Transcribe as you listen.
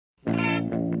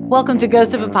Welcome to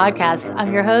Ghost of a Podcast.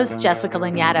 I'm your host, Jessica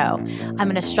Lanyadoo. I'm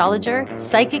an astrologer,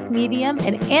 psychic medium,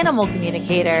 and animal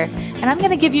communicator, and I'm going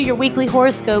to give you your weekly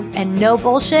horoscope and no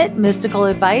bullshit mystical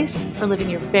advice for living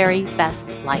your very best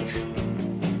life.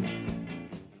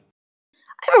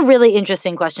 I have a really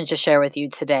interesting question to share with you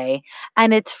today,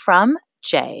 and it's from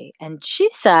Jay. And she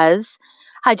says,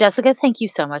 "Hi, Jessica. Thank you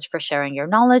so much for sharing your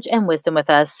knowledge and wisdom with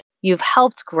us. You've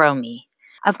helped grow me.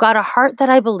 I've got a heart that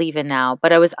I believe in now,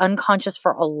 but I was unconscious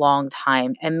for a long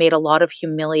time and made a lot of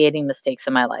humiliating mistakes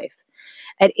in my life.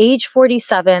 At age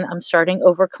 47, I'm starting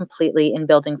over completely in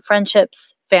building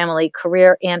friendships, family,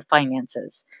 career, and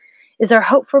finances. Is there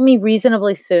hope for me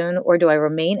reasonably soon, or do I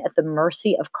remain at the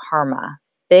mercy of karma?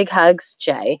 Big hugs,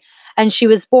 Jay." And she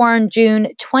was born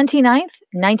June 29th,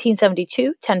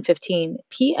 1972, 10:15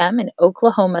 p.m. in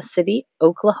Oklahoma City,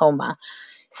 Oklahoma.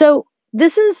 So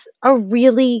this is a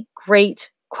really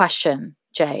great question,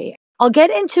 Jay. I'll get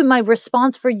into my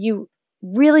response for you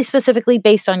really specifically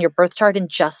based on your birth chart in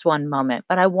just one moment,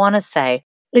 but I want to say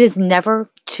it is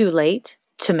never too late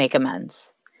to make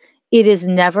amends. It is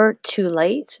never too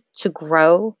late to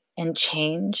grow and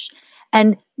change.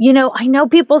 And, I know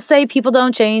people say people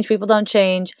don't change, people don't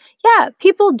change. Yeah,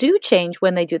 people do change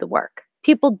when they do the work.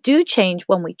 People do change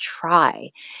when we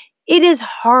try. It is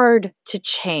hard to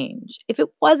change. If it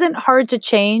wasn't hard to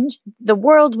change, the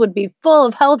world would be full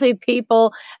of healthy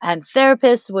people and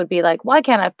therapists would be like, why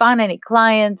can't I find any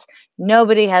clients?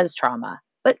 Nobody has trauma.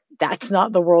 But that's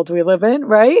not the world we live in,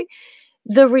 right?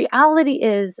 The reality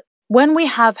is when we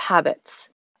have habits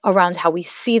around how we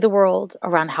see the world,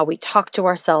 around how we talk to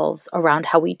ourselves, around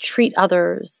how we treat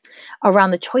others,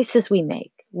 around the choices we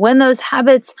make, when those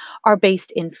habits are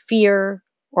based in fear,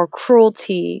 or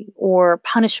cruelty or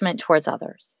punishment towards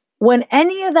others. When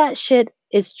any of that shit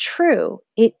is true,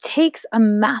 it takes a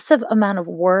massive amount of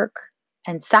work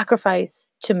and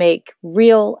sacrifice to make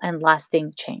real and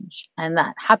lasting change. And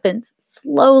that happens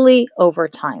slowly over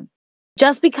time.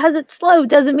 Just because it's slow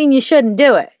doesn't mean you shouldn't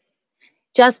do it.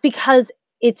 Just because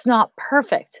it's not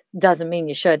perfect doesn't mean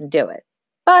you shouldn't do it.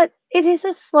 But it is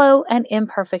a slow and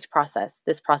imperfect process,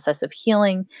 this process of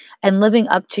healing and living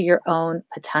up to your own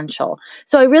potential.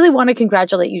 So I really want to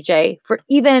congratulate you, Jay, for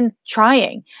even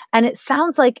trying. And it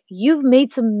sounds like you've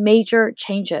made some major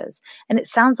changes. And it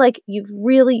sounds like you've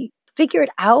really figured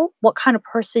out what kind of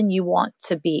person you want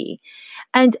to be.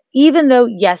 And even though,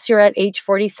 yes, you're at age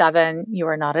 47, you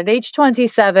are not at age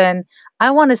 27,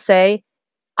 I want to say,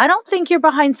 I don't think you're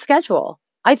behind schedule.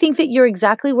 I think that you're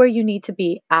exactly where you need to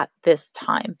be at this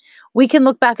time. We can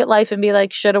look back at life and be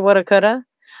like, shoulda, woulda, coulda.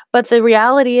 But the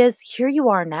reality is, here you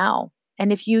are now.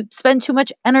 And if you spend too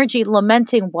much energy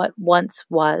lamenting what once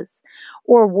was,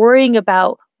 or worrying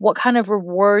about what kind of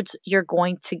rewards you're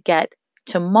going to get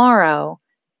tomorrow,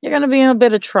 you're going to be in a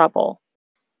bit of trouble.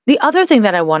 The other thing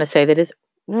that I want to say that is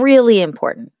really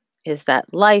important is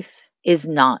that life is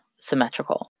not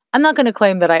symmetrical. I'm not going to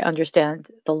claim that I understand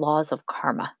the laws of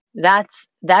karma. That's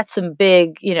some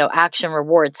big, action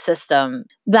reward system.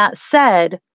 That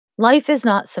said, life is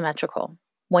not symmetrical.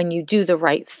 When you do the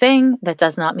right thing, that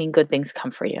does not mean good things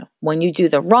come for you. When you do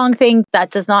the wrong thing,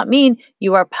 that does not mean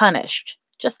you are punished.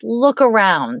 Just look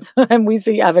around and we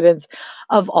see evidence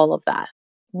of all of that.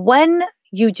 When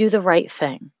you do the right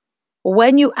thing,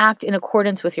 when you act in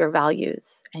accordance with your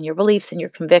values and your beliefs and your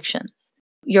convictions,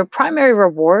 your primary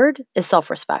reward is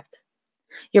self-respect.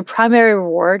 Your primary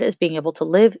reward is being able to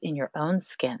live in your own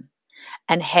skin.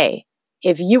 And hey,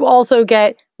 if you also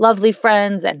get lovely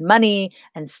friends and money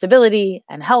and stability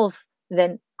and health,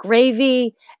 then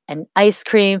gravy and ice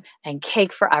cream and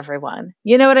cake for everyone.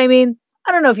 You know what I mean?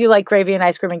 I don't know if you like gravy and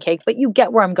ice cream and cake, but you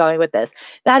get where I'm going with this.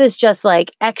 That is just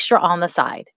like extra on the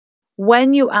side.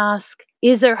 When you ask,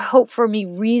 is there hope for me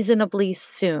reasonably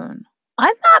soon?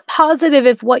 I'm not positive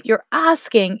if what you're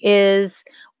asking is,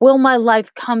 will my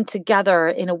life come together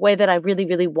in a way that I really,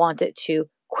 really want it to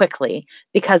quickly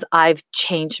because I've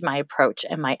changed my approach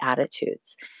and my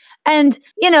attitudes. And,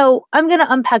 I'm going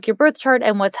to unpack your birth chart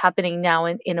and what's happening now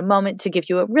in a moment to give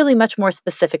you a really much more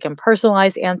specific and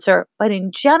personalized answer. But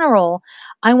in general,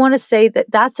 I want to say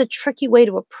that that's a tricky way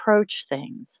to approach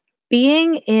things.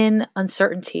 Being in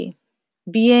uncertainty,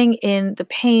 being in the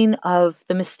pain of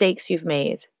the mistakes you've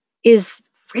made is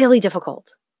really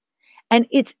difficult. And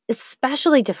it's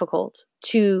especially difficult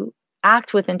to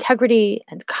act with integrity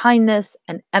and kindness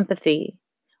and empathy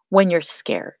when you're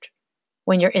scared,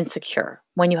 when you're insecure,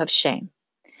 when you have shame.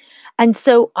 And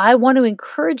so I want to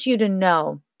encourage you to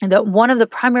know that one of the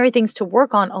primary things to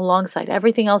work on alongside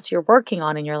everything else you're working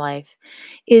on in your life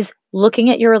is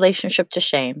looking at your relationship to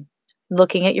shame,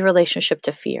 looking at your relationship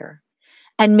to fear,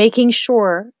 and making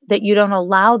sure that you don't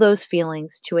allow those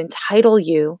feelings to entitle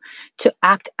you to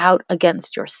act out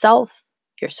against yourself,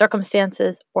 your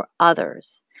circumstances, or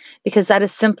others, because that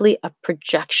is simply a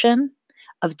projection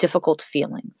of difficult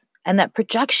feelings. And that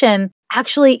projection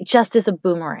actually just is a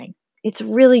boomerang. It's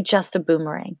really just a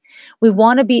boomerang. We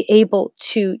want to be able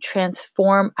to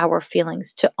transform our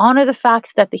feelings, to honor the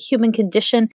fact that the human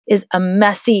condition is a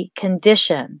messy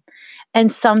condition.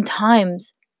 And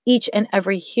sometimes each and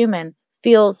every human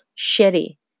feels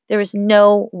shitty. There is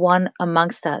no one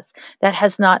amongst us that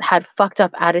has not had fucked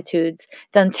up attitudes,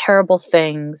 done terrible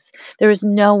things. There is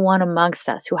no one amongst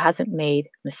us who hasn't made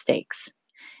mistakes.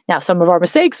 Now, some of our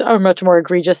mistakes are much more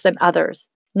egregious than others.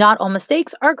 Not all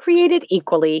mistakes are created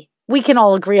equally. We can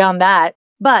all agree on that.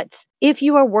 But if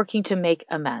you are working to make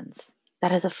amends,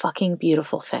 that is a fucking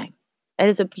beautiful thing. It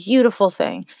is a beautiful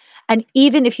thing. And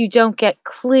even if you don't get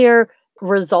clear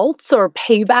results or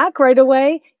payback right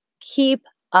away, keep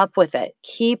up with it.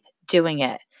 Keep doing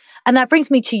it. And that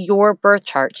brings me to your birth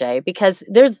chart, Jay, because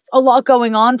there's a lot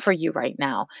going on for you right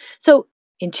now. So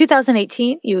in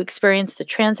 2018, you experienced a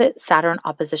transit Saturn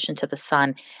opposition to the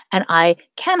sun. And I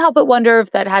can't help but wonder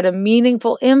if that had a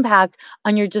meaningful impact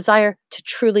on your desire to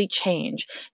truly change.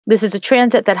 This is a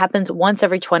transit that happens once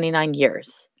every 29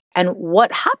 years. And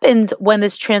what happens when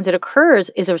this transit occurs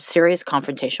is a serious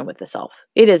confrontation with the self.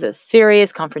 It is a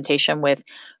serious confrontation with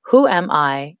who am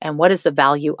I and what is the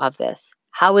value of this?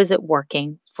 How is it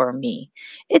working for me?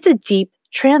 It's a deep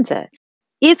transit.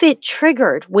 If it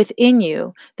triggered within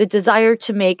you the desire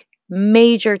to make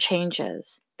major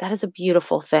changes, that is a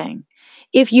beautiful thing.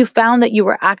 If you found that you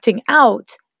were acting out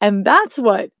and that's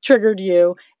what triggered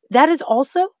you, that is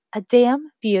also a damn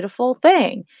beautiful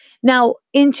thing. Now,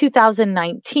 in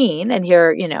 2019, and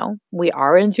here, we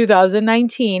are in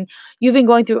 2019, you've been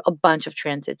going through a bunch of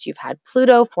transits. You've had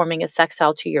Pluto forming a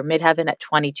sextile to your midheaven at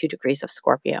 22 degrees of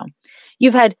Scorpio.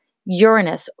 You've had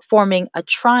Uranus forming a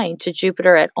trine to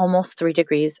Jupiter at almost 3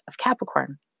 degrees of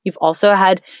Capricorn. You've also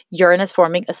had Uranus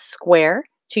forming a square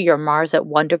to your Mars at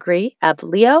 1 degree of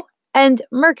Leo and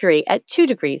Mercury at 2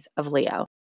 degrees of Leo.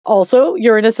 Also,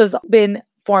 Uranus has been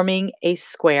forming a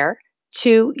square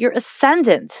to your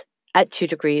ascendant at 2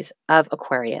 degrees of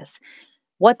Aquarius.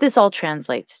 What this all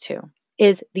translates to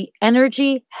is the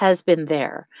energy has been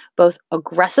there, both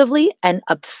aggressively and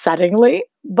upsettingly,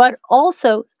 but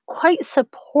also quite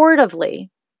supportively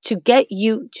to get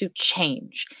you to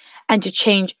change and to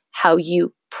change how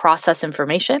you process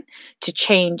information, to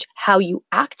change how you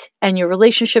act and your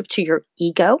relationship to your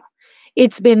ego.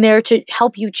 It's been there to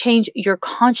help you change your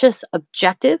conscious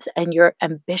objectives and your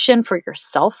ambition for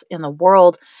yourself in the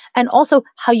world, and also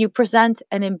how you present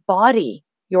and embody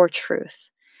your truth.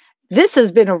 This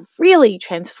has been a really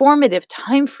transformative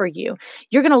time for you.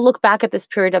 You're going to look back at this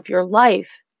period of your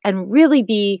life and really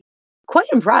be quite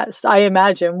impressed, I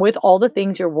imagine, with all the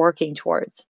things you're working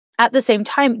towards. At the same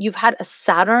time, you've had a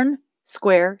Saturn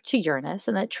square to Uranus,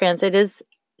 and that transit is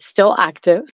still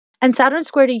active. And Saturn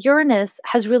square to Uranus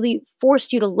has really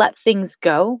forced you to let things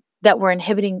go that were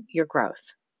inhibiting your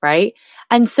growth, right?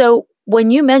 And so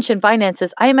when you mention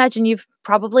finances, I imagine you've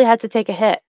probably had to take a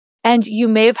hit. And you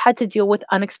may have had to deal with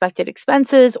unexpected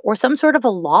expenses or some sort of a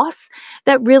loss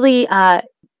that really,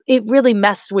 it really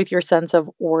messed with your sense of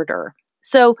order.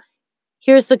 So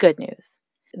here's the good news.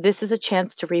 This is a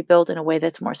chance to rebuild in a way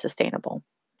that's more sustainable.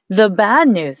 The bad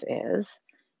news is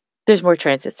there's more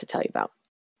transits to tell you about.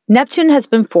 Neptune has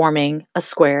been forming a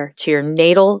square to your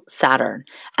natal Saturn,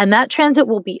 and that transit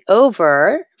will be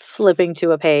over, flipping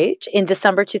to a page, in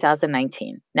December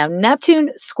 2019. Now, Neptune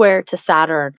square to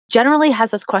Saturn generally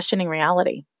has us questioning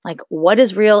reality, like what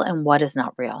is real and what is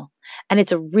not real. And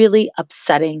it's a really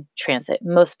upsetting transit.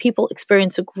 Most people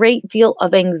experience a great deal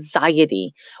of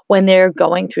anxiety when they're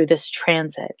going through this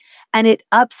transit, and it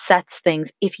upsets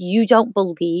things if you don't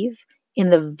believe in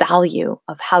the value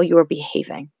of how you are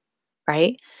behaving.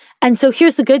 Right? And so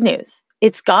here's the good news.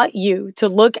 It's got you to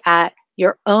look at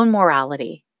your own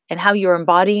morality and how you're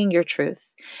embodying your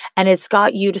truth. And it's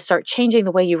got you to start changing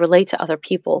the way you relate to other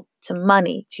people, to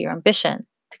money, to your ambition,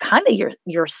 to kind of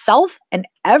yourself and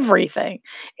everything.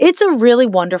 It's a really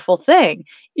wonderful thing,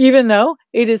 even though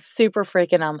it is super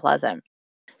freaking unpleasant.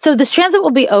 So this transit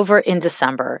will be over in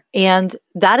December. And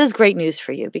that is great news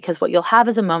for you because what you'll have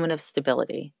is a moment of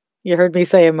stability. You heard me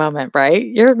say a moment, right?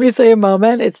 You heard me say a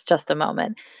moment. It's just a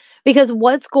moment. Because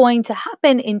what's going to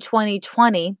happen in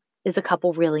 2020 is a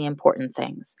couple really important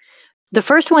things. The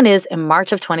first one is in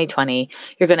March of 2020,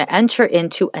 you're going to enter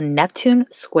into a Neptune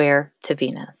square to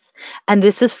Venus. And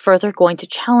this is further going to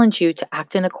challenge you to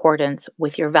act in accordance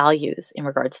with your values in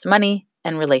regards to money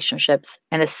and relationships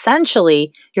and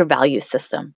essentially your value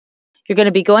system. You're going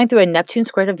to be going through a Neptune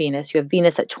square to Venus. You have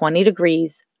Venus at 20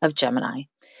 degrees of Gemini.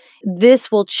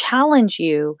 This will challenge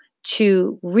you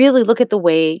to really look at the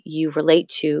way you relate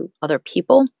to other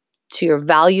people, to your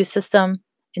value system,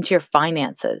 and to your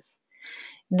finances.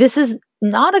 This is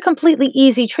not a completely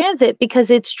easy transit because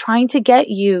it's trying to get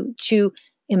you to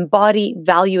embody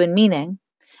value and meaning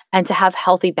and to have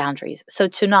healthy boundaries. So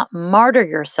to not martyr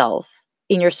yourself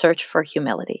in your search for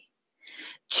humility,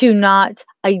 to not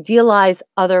idealize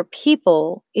other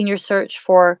people in your search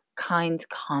for kind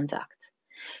conduct.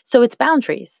 So it's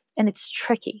boundaries, and it's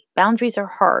tricky. Boundaries are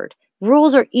hard.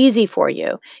 Rules are easy for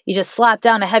you. You just slap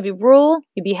down a heavy rule,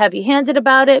 you be heavy-handed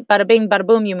about it, bada bing, bada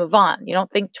boom, you move on. You don't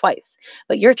think twice.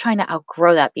 But you're trying to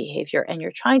outgrow that behavior, and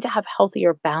you're trying to have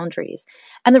healthier boundaries.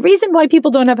 And the reason why people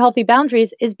don't have healthy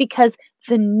boundaries is because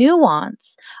the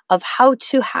nuance of how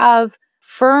to have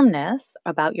firmness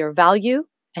about your value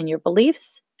and your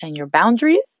beliefs and your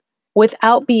boundaries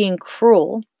without being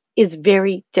cruel is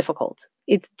very difficult.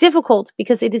 It's difficult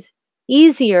because it is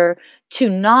easier to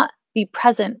not be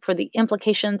present for the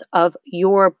implications of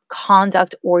your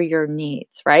conduct or your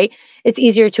needs, right? It's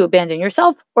easier to abandon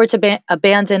yourself or to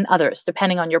abandon others,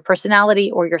 depending on your personality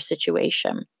or your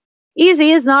situation.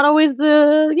 Easy is not always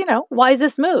the,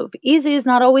 wisest move. Easy is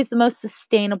not always the most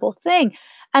sustainable thing.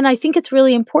 And I think it's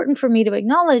really important for me to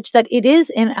acknowledge that it is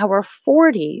in our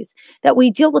 40s that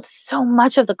we deal with so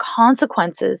much of the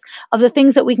consequences of the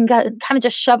things that we can kind of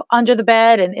just shove under the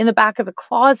bed and in the back of the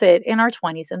closet in our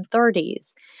 20s and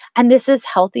 30s. And this is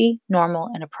healthy, normal,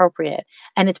 and appropriate.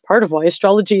 And it's part of why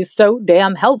astrology is so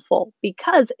damn helpful,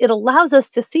 because it allows us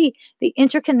to see the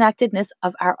interconnectedness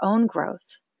of our own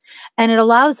growth. And it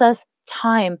allows us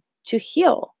time to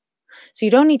heal. So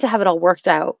you don't need to have it all worked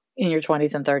out in your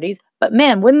 20s and 30s. But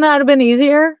man, wouldn't that have been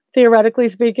easier, theoretically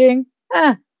speaking?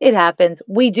 It happens.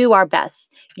 We do our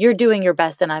best. You're doing your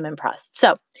best, and I'm impressed.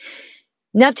 So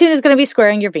Neptune is going to be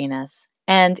squaring your Venus,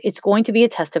 and it's going to be a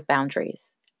test of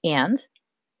boundaries. And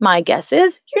my guess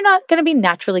is you're not going to be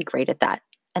naturally great at that.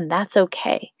 And that's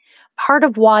okay. Part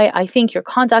of why I think your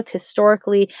conduct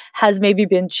historically has maybe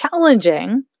been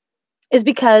challenging is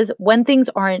because when things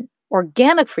aren't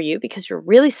organic for you, because you're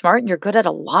really smart and you're good at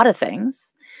a lot of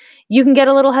things, you can get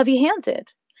a little heavy-handed.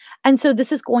 And so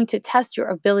this is going to test your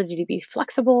ability to be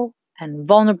flexible and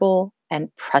vulnerable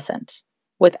and present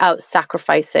without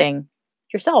sacrificing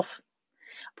yourself,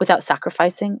 without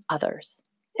sacrificing others.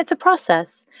 It's a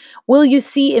process. Will you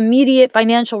see immediate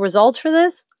financial results for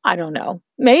this? I don't know.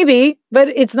 Maybe, but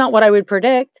it's not what I would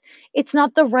predict. It's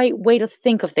not the right way to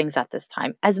think of things at this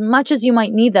time, as much as you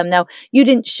might need them. Now, you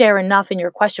didn't share enough in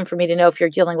your question for me to know if you're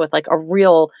dealing with like a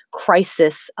real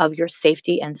crisis of your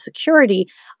safety and security.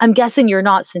 I'm guessing you're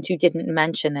not, since you didn't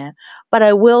mention it. But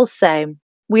I will say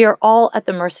we are all at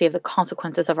the mercy of the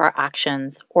consequences of our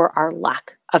actions or our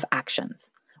lack of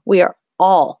actions. We are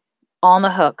all on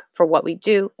the hook for what we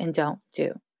do and don't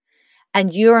do.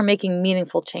 And you are making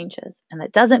meaningful changes. And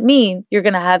that doesn't mean you're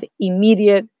going to have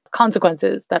immediate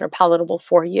consequences that are palatable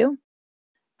for you.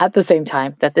 At the same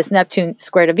time that this Neptune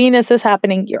square to Venus is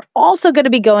happening, you're also going to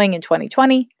be going in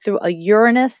 2020 through a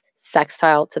Uranus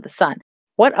sextile to the sun.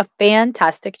 What a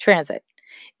fantastic transit.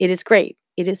 It is great.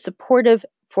 It is supportive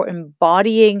for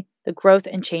embodying the growth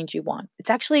and change you want. It's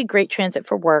actually a great transit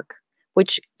for work,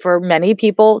 which for many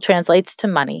people translates to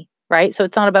money, right? So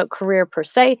it's not about career per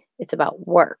se, it's about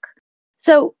work.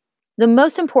 So the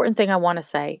most important thing I want to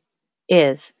say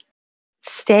is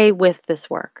stay with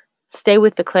this work. Stay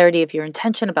with the clarity of your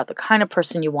intention about the kind of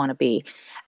person you want to be.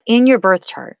 In your birth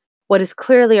chart, what is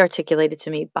clearly articulated to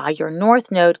me by your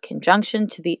North Node conjunction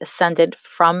to the ascendant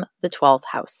from the 12th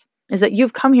house is that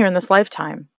you've come here in this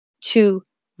lifetime to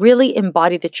really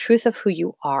embody the truth of who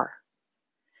you are,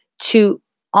 to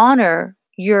honor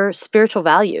your spiritual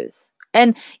values.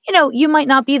 And, you might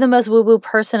not be the most woo-woo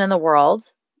person in the world.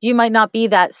 You might not be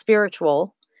that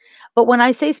spiritual. But when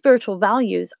I say spiritual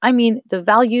values, I mean the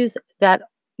values that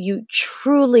you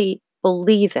truly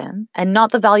believe in and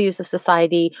not the values of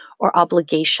society or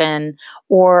obligation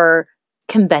or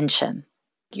convention.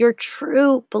 Your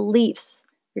true beliefs,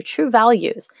 your true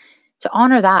values, to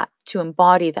honor that, to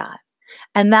embody that.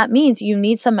 And that means you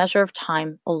need some measure of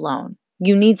time alone.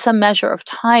 You need some measure of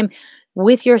time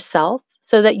with yourself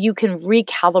so that you can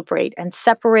recalibrate and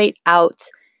separate out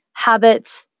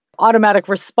habits, automatic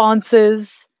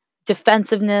responses,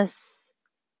 defensiveness,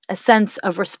 a sense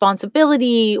of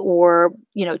responsibility or,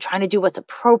 trying to do what's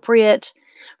appropriate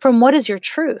from what is your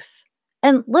truth.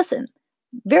 And listen,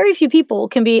 very few people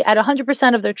can be at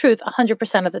 100% of their truth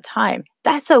 100% of the time.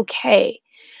 That's okay.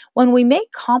 When we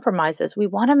make compromises, we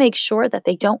want to make sure that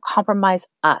they don't compromise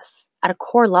us at a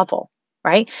core level.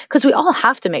 right? Because we all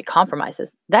have to make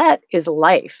compromises. That is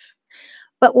life.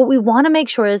 But what we want to make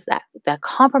sure is that that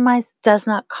compromise does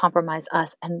not compromise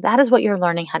us. And that is what you're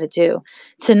learning how to do,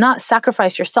 to not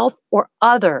sacrifice yourself or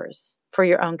others for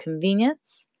your own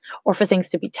convenience or for things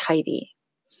to be tidy,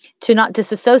 to not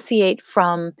disassociate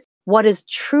from what is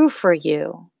true for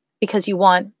you because you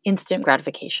want instant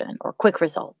gratification or quick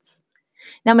results.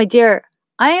 Now, my dear,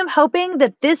 I am hoping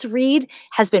that this read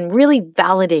has been really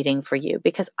validating for you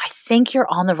because I think you're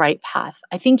on the right path.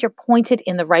 I think you're pointed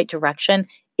in the right direction.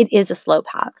 It is a slow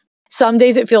path. Some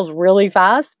days it feels really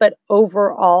fast, but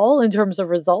overall, in terms of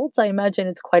results, I imagine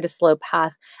it's quite a slow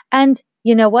path. And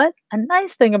you know what? A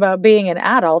nice thing about being an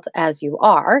adult, as you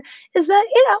are, is that,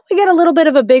 we get a little bit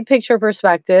of a big picture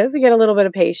perspective, we get a little bit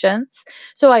of patience.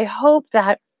 So I hope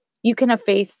that you can have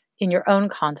faith in your own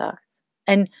conduct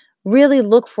and really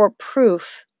look for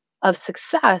proof of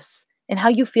success in how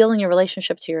you feel in your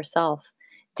relationship to yourself.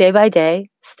 Day by day,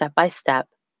 step by step,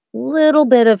 little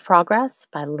bit of progress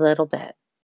by little bit.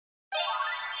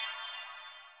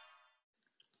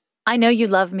 I know you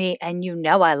love me and you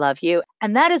know I love you.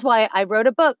 And that is why I wrote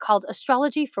a book called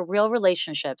Astrology for Real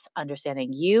Relationships,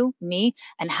 Understanding You, Me,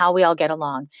 and How We All Get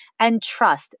Along. And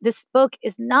trust, this book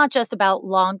is not just about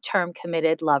long-term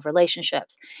committed love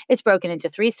relationships. It's broken into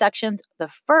 3 sections. The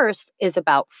first is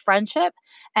about friendship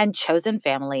and chosen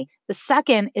family. The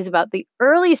second is about the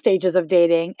early stages of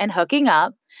dating and hooking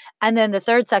up. And then the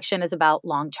third section is about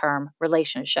long-term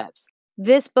relationships.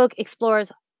 This book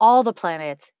explores all the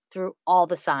planets through all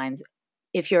the signs.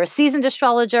 If you're a seasoned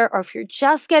astrologer or if you're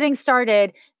just getting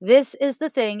started, this is the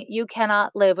thing you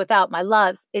cannot live without. My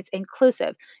loves, it's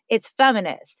inclusive, it's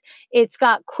feminist, it's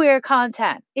got queer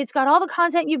content, it's got all the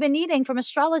content you've been needing from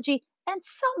astrology and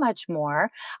so much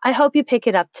more. I hope you pick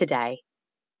it up today.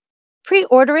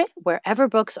 Pre-order it wherever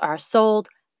books are sold.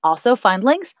 Also find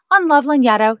links on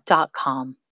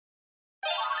lovelanyaddo.com.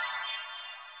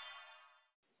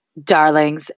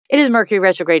 Darlings, it is Mercury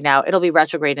retrograde now. It'll be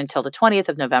retrograde until the 20th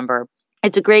of November.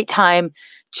 It's a great time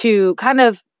to kind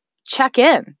of check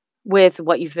in with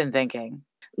what you've been thinking.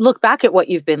 Look back at what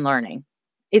you've been learning.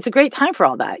 It's a great time for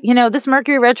all that. This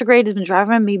Mercury retrograde has been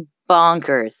driving me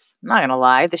bonkers. I'm not going to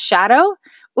lie. The shadow,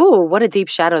 ooh, what a deep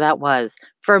shadow that was.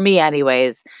 For me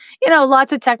anyways.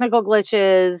 Lots of technical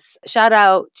glitches. Shout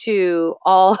out to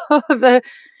all of the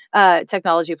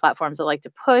technology platforms that like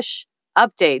to push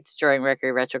updates during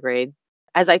Mercury retrograde.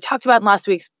 As I talked about in last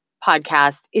week's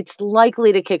podcast, it's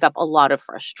likely to kick up a lot of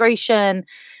frustration,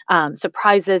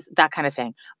 surprises, that kind of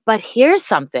thing. But here's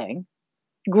something.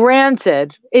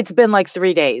 Granted, it's been like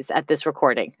 3 days at this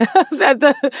recording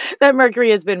that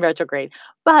Mercury has been retrograde.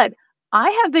 But I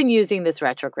have been using this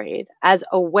retrograde as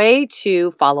a way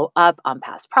to follow up on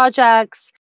past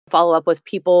projects, follow up with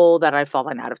people that I've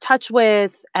fallen out of touch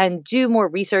with, and do more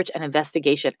research and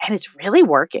investigation. And it's really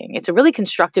working. It's a really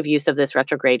constructive use of this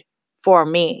retrograde for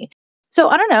me. So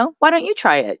I don't know. Why don't you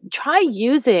try it? Try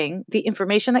using the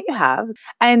information that you have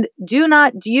and do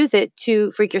not use it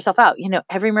to freak yourself out.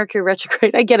 Every Mercury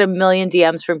retrograde, I get a million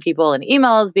DMs from people and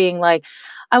emails being like,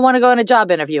 I want to go on a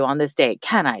job interview on this date.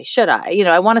 Can I? Should I?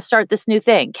 I want to start this new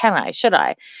thing. Can I? Should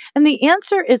I? And the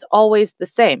answer is always the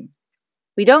same.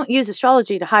 We don't use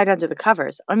astrology to hide under the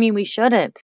covers. We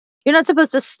shouldn't. You're not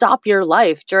supposed to stop your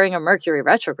life during a Mercury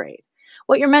retrograde.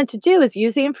 What you're meant to do is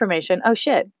use the information. Oh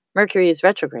shit, Mercury is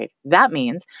retrograde. That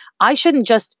means I shouldn't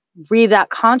just read that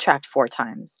contract 4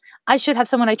 times. I should have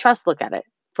someone I trust look at it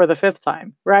for the 5th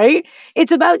time, right?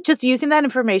 It's about just using that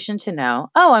information to know,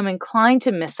 oh, I'm inclined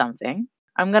to miss something.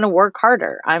 I'm going to work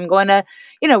harder. I'm going to,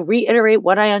 reiterate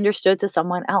what I understood to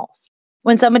someone else.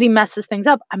 When somebody messes things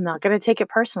up, I'm not going to take it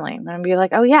personally. I'm going to be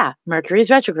like, oh yeah, Mercury is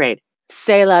retrograde.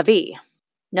 C'est la vie.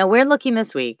 Now we're looking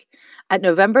this week at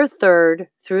November 3rd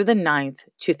through the 9th,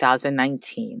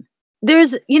 2019.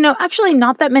 There's, actually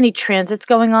not that many transits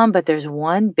going on, but there's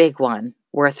one big one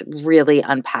worth really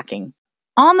unpacking.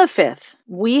 On the 5th,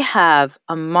 we have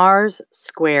a Mars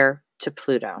square to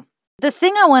Pluto. The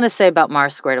thing I want to say about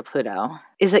Mars square to Pluto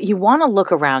is that you want to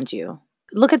look around you.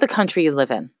 Look at the country you live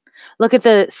in. Look at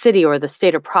the city or the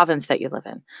state or province that you live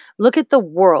in. Look at the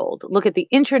world. Look at the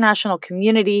international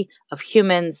community of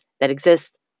humans that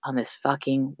exist on this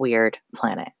fucking weird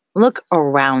planet. Look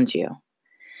around you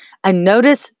and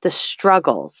notice the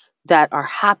struggles that are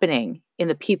happening in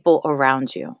the people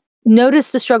around you. Notice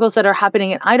the struggles that are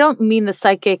happening. And I don't mean the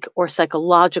psychic or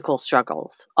psychological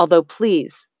struggles, although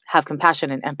please have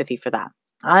compassion and empathy for that.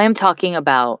 I am talking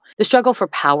about the struggle for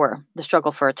power, the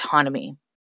struggle for autonomy.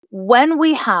 When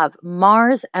we have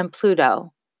Mars and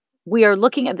Pluto, we are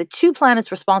looking at the 2 planets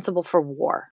responsible for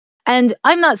war. And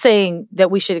I'm not saying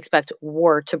that we should expect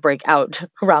war to break out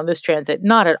around this transit.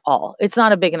 Not at all. It's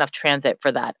not a big enough transit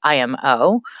for that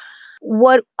IMO.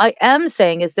 What I am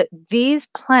saying is that these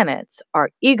planets are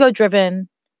ego driven,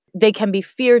 they can be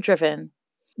fear driven,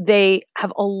 they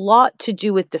have a lot to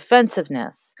do with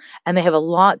defensiveness, and they have a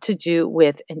lot to do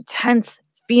with intense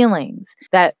feelings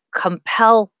that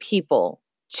compel people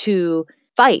to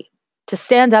fight, to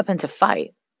stand up and to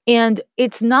fight. And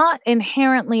it's not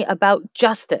inherently about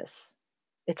justice.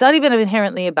 It's not even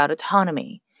inherently about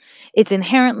autonomy. It's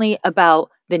inherently about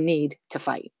the need to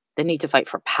fight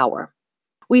for power.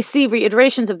 We see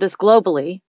reiterations of this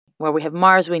globally, where we have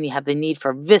Mars, we have the need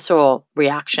for visceral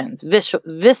reactions,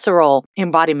 visceral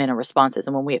embodiment of responses.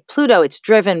 And when we have Pluto, it's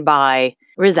driven by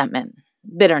resentment,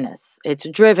 bitterness. It's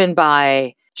driven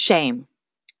by shame.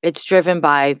 It's driven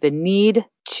by the need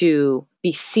to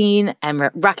be seen and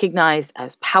recognized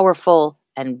as powerful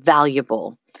and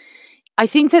valuable. I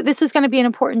think that this is going to be an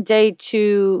important day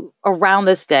around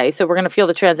this day. So we're going to feel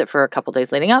the transit for a couple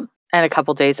days leading up and a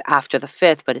couple days after the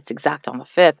 5th, but it's exact on the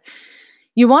 5th.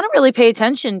 You want to really pay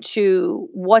attention to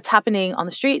what's happening on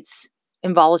the streets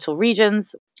in volatile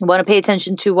regions. You want to pay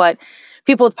attention to what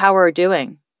people with power are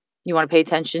doing. You want to pay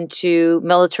attention to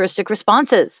militaristic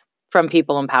responses from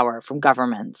people in power, from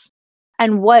governments.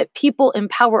 And what people in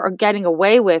power are getting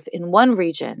away with in one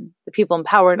region, the people in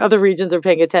power in other regions are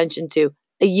paying attention to,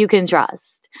 you can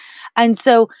trust. And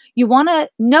so you want to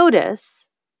notice,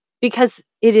 because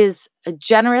it is a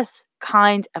generous,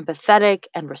 kind, empathetic,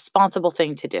 and responsible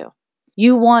thing to do.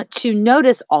 You want to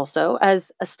notice also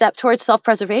as a step towards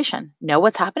self-preservation. Know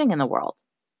what's happening in the world.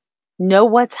 Know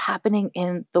what's happening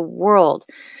in the world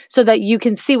so that you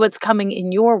can see what's coming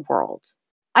in your world.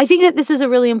 I think that this is a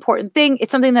really important thing.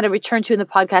 It's something that I return to in the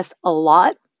podcast a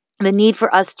lot. The need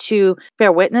for us to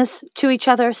bear witness to each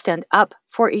other, stand up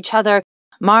for each other.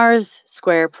 Mars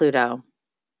square Pluto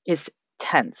is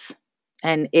tense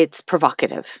and it's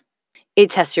provocative. It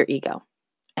tests your ego.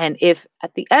 And if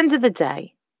at the end of the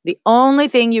day, the only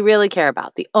thing you really care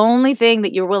about, the only thing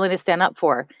that you're willing to stand up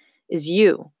for is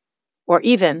you, or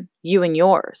even you and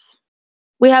yours,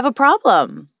 we have a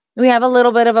problem. We have a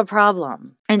little bit of a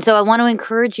problem. And so I want to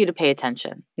encourage you to pay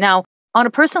attention. Now, on a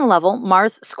personal level,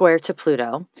 Mars square to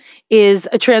Pluto is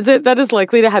a transit that is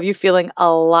likely to have you feeling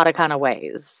a lot of kind of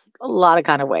ways.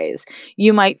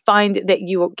 You might find that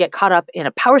you get caught up in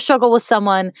a power struggle with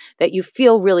someone, that you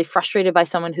feel really frustrated by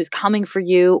someone who's coming for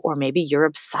you, or maybe you're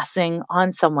obsessing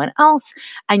on someone else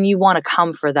and you want to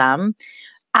come for them.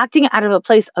 Acting out of a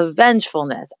place of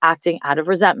vengefulness, acting out of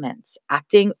resentments,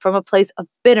 acting from a place of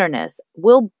bitterness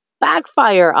will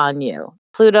backfire on you.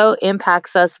 Pluto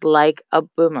impacts us like a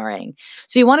boomerang.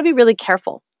 So you want to be really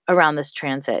careful around this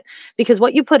transit, because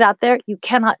what you put out there, you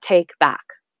cannot take back.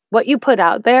 What you put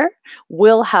out there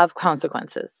will have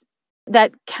consequences.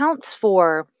 That counts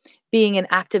for being an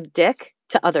active dick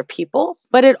to other people,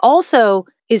 but it also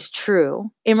is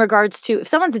true in regards to if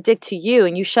someone's a dick to you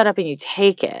and you shut up and you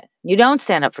take it, you don't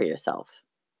stand up for yourself,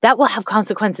 that will have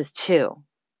consequences too.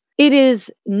 It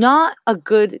is not a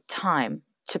good time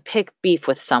to pick beef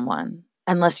with someone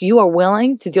unless you are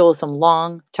willing to deal with some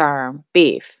long-term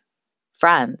beef.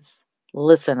 Friends,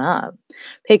 listen up.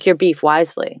 Pick your beef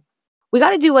wisely. We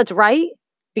got to do what's right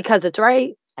because it's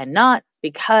right and not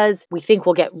because we think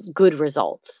we'll get good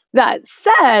results. That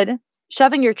said,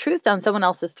 shoving your truth down someone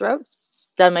else's throat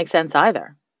doesn't make sense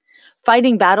either.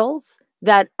 Fighting battles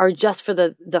that are just for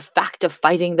the fact of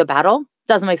fighting the battle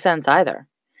doesn't make sense either.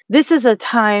 This is a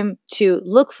time to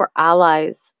look for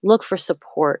allies, look for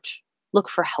support, look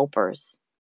for helpers.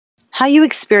 How you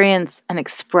experience and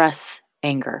express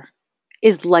anger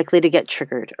is likely to get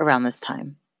triggered around this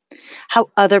time. How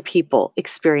other people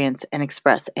experience and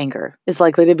express anger is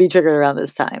likely to be triggered around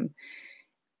this time.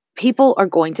 People are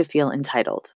going to feel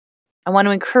entitled. I want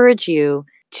to encourage you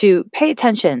to pay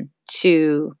attention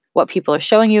to what people are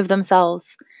showing you of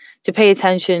themselves, to pay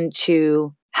attention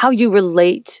to how you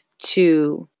relate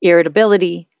to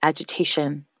irritability,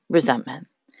 agitation, resentment,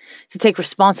 to take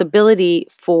responsibility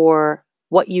for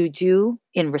what you do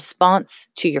in response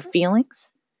to your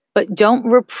feelings. But don't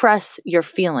repress your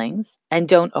feelings and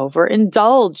don't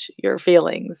overindulge your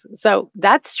feelings. So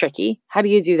that's tricky. How do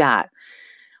you do that?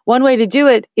 One way to do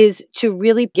it is to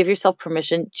really give yourself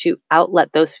permission to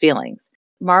outlet those feelings.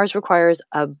 Mars requires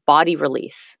a body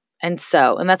release. And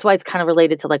that's why it's kind of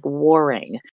related to like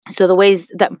warring. So the ways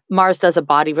that Mars does a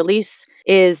body release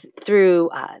is through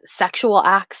sexual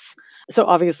acts. So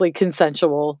obviously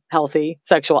consensual, healthy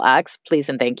sexual acts, please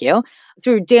and thank you.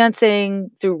 Through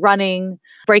dancing, through running,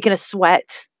 breaking a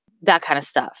sweat, that kind of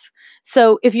stuff.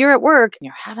 So if you're at work and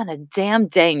you're having a damn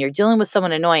day and you're dealing with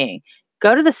someone annoying,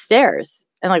 go to the stairs.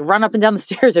 and like run up and down the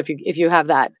stairs if you have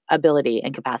that ability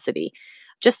and capacity,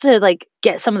 just to like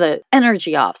get some of the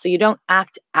energy off so you don't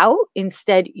act out.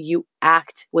 Instead, you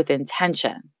act with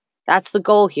intention. That's the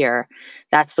goal here.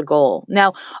 That's the goal.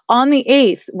 Now, on the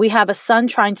 8th, we have a sun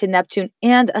trine to Neptune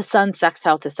and a sun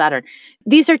sextile to Saturn.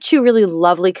 These are two really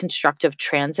lovely constructive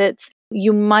transits.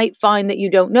 You might find that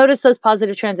you don't notice those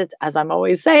positive transits, as I'm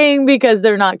always saying, because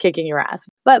they're not kicking your ass.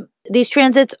 But these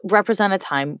transits represent a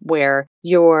time where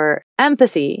your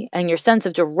empathy and your sense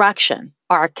of direction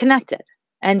are connected.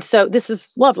 And so this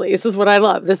is lovely. This is what I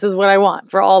love. This is what I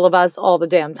want for all of us all the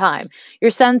damn time.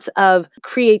 Your sense of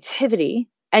creativity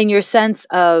and your sense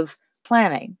of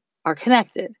planning are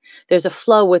connected. There's a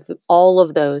flow with all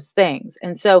of those things.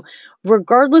 And so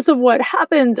regardless of what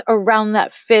happens around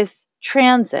that 5th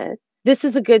transit, this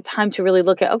is a good time to really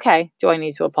look at, okay, do I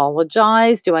need to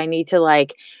apologize? Do I need to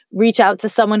like reach out to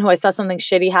someone who I saw something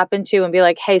shitty happen to and be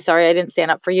like, hey, sorry, I didn't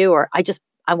stand up for you. Or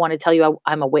I want to tell you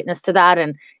I'm a witness to that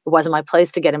and it wasn't my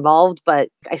place to get involved, but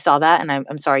I saw that and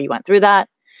I'm sorry you went through that.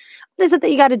 What is it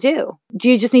that you got to do? Do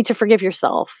you just need to forgive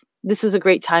yourself? This is a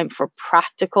great time for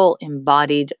practical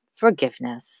embodied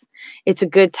forgiveness. It's a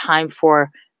good time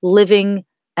for living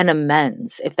an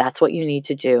amends if that's what you need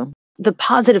to do. The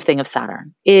positive thing of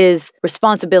Saturn is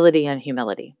responsibility and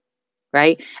humility,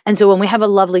 right? And so when we have a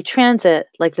lovely transit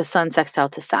like the sun sextile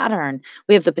to Saturn,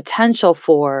 we have the potential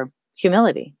for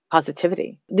humility,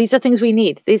 positivity. These are things we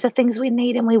need. These are things we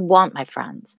need and we want, my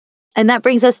friends. And that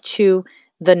brings us to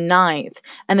the 9th.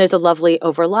 And there's a lovely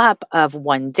overlap of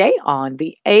one day on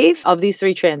the 8th of these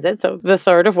 3 transits. So the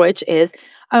 3rd of which is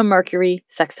a Mercury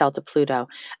sextile to Pluto.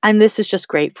 And this is just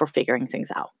great for figuring things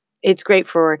out. It's great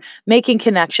for making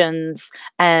connections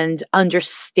and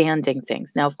understanding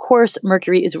things. Now, of course,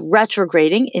 Mercury is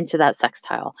retrograding into that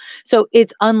sextile. So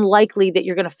it's unlikely that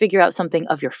you're going to figure out something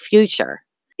of your future.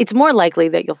 It's more likely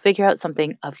that you'll figure out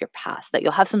something of your past, that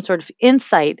you'll have some sort of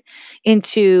insight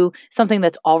into something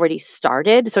that's already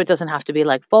started. So it doesn't have to be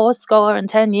like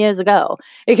 10 years ago.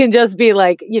 It can just be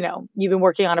like, you've been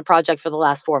working on a project for the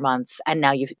last 4 months and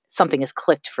now something has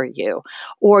clicked for you.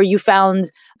 Or you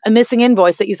found a missing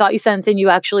invoice that you thought you sent and you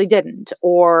actually didn't,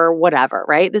 or whatever,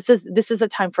 right? This is a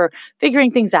time for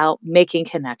figuring things out, making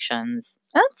connections.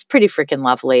 That's pretty freaking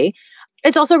lovely.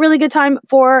 It's also a really good time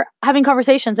for having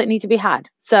conversations that need to be had.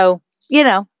 So,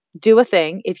 do a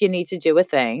thing if you need to do a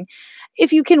thing.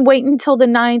 If you can wait until the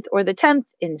 9th or the 10th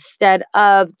instead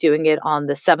of doing it on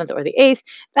the 7th or the 8th,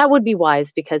 that would be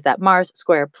wise because that Mars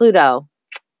square Pluto,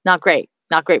 not great.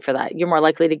 Not great for that. You're more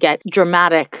likely to get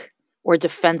dramatic or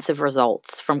defensive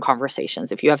results from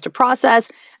conversations. If you have to process,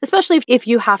 especially if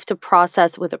you have to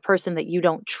process with a person that you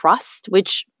don't trust,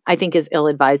 which I think is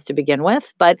ill-advised to begin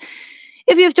with, but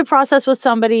if you have to process with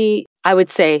somebody, I would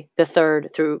say the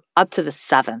 3rd through up to the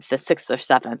 7th, the 6th or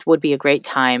 7th would be a great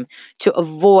time to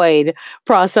avoid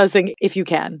processing if you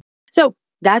can. So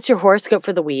that's your horoscope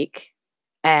for the week.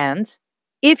 And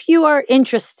if you are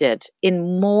interested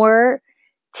in more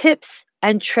tips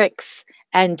and tricks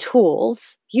and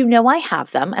tools, I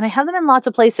have them and I have them in lots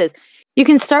of places. You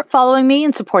can start following me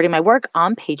and supporting my work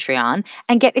on Patreon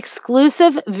and get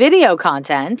exclusive video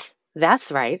content.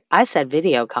 That's right. I said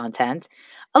video content.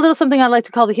 A little something I like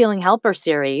to call the Healing Helper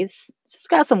series. It's just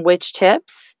got some witch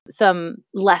tips, some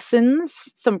lessons,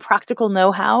 some practical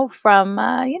know-how from,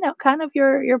 kind of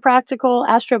your practical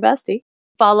astro bestie.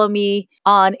 Follow me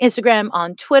on Instagram,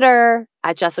 on Twitter,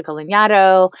 at Jessica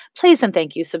Lanyadoo. Please and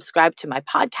thank you. Subscribe to my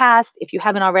podcast. If you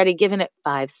haven't already given it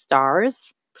 5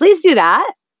 stars, please do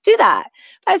that. Do that.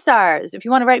 5 stars. If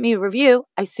you want to write me a review,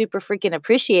 I super freaking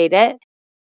appreciate it.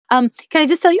 Can I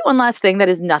just tell you one last thing that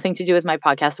has nothing to do with my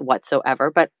podcast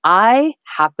whatsoever, but I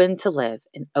happen to live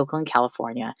in Oakland,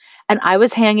 California, and I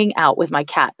was hanging out with my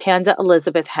cat, Panda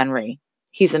Elizabeth Henry.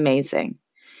 He's amazing.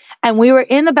 And we were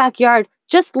in the backyard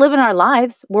just living our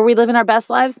lives. Were we living our best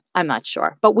lives? I'm not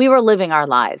sure, but we were living our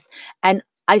lives. And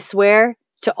I swear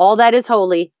to all that is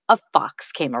holy, a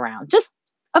fox came around. Just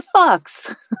a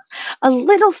fox, a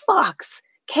little fox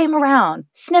came around,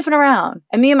 sniffing around.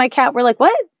 And me and my cat were like,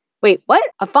 what? Wait, what?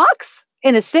 A fox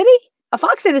in a city? A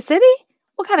fox in a city?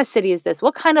 What kind of city is this?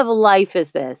 What kind of life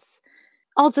is this?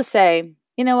 All to say,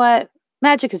 you know what?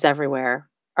 Magic is everywhere.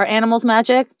 Are animals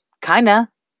magic? Kinda.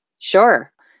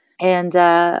 Sure. And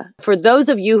for those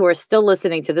of you who are still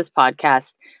listening to this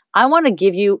podcast, I want to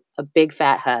give you a big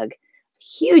fat hug.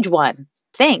 Huge one.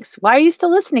 Thanks. Why are you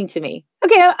still listening to me?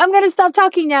 Okay, I'm going to stop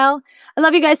talking now. I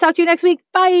love you guys. Talk to you next week.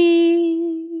 Bye.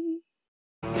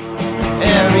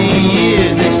 Every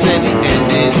year they say the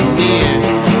end is near,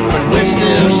 but we're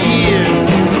still here.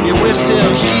 Yeah, we're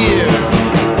still here.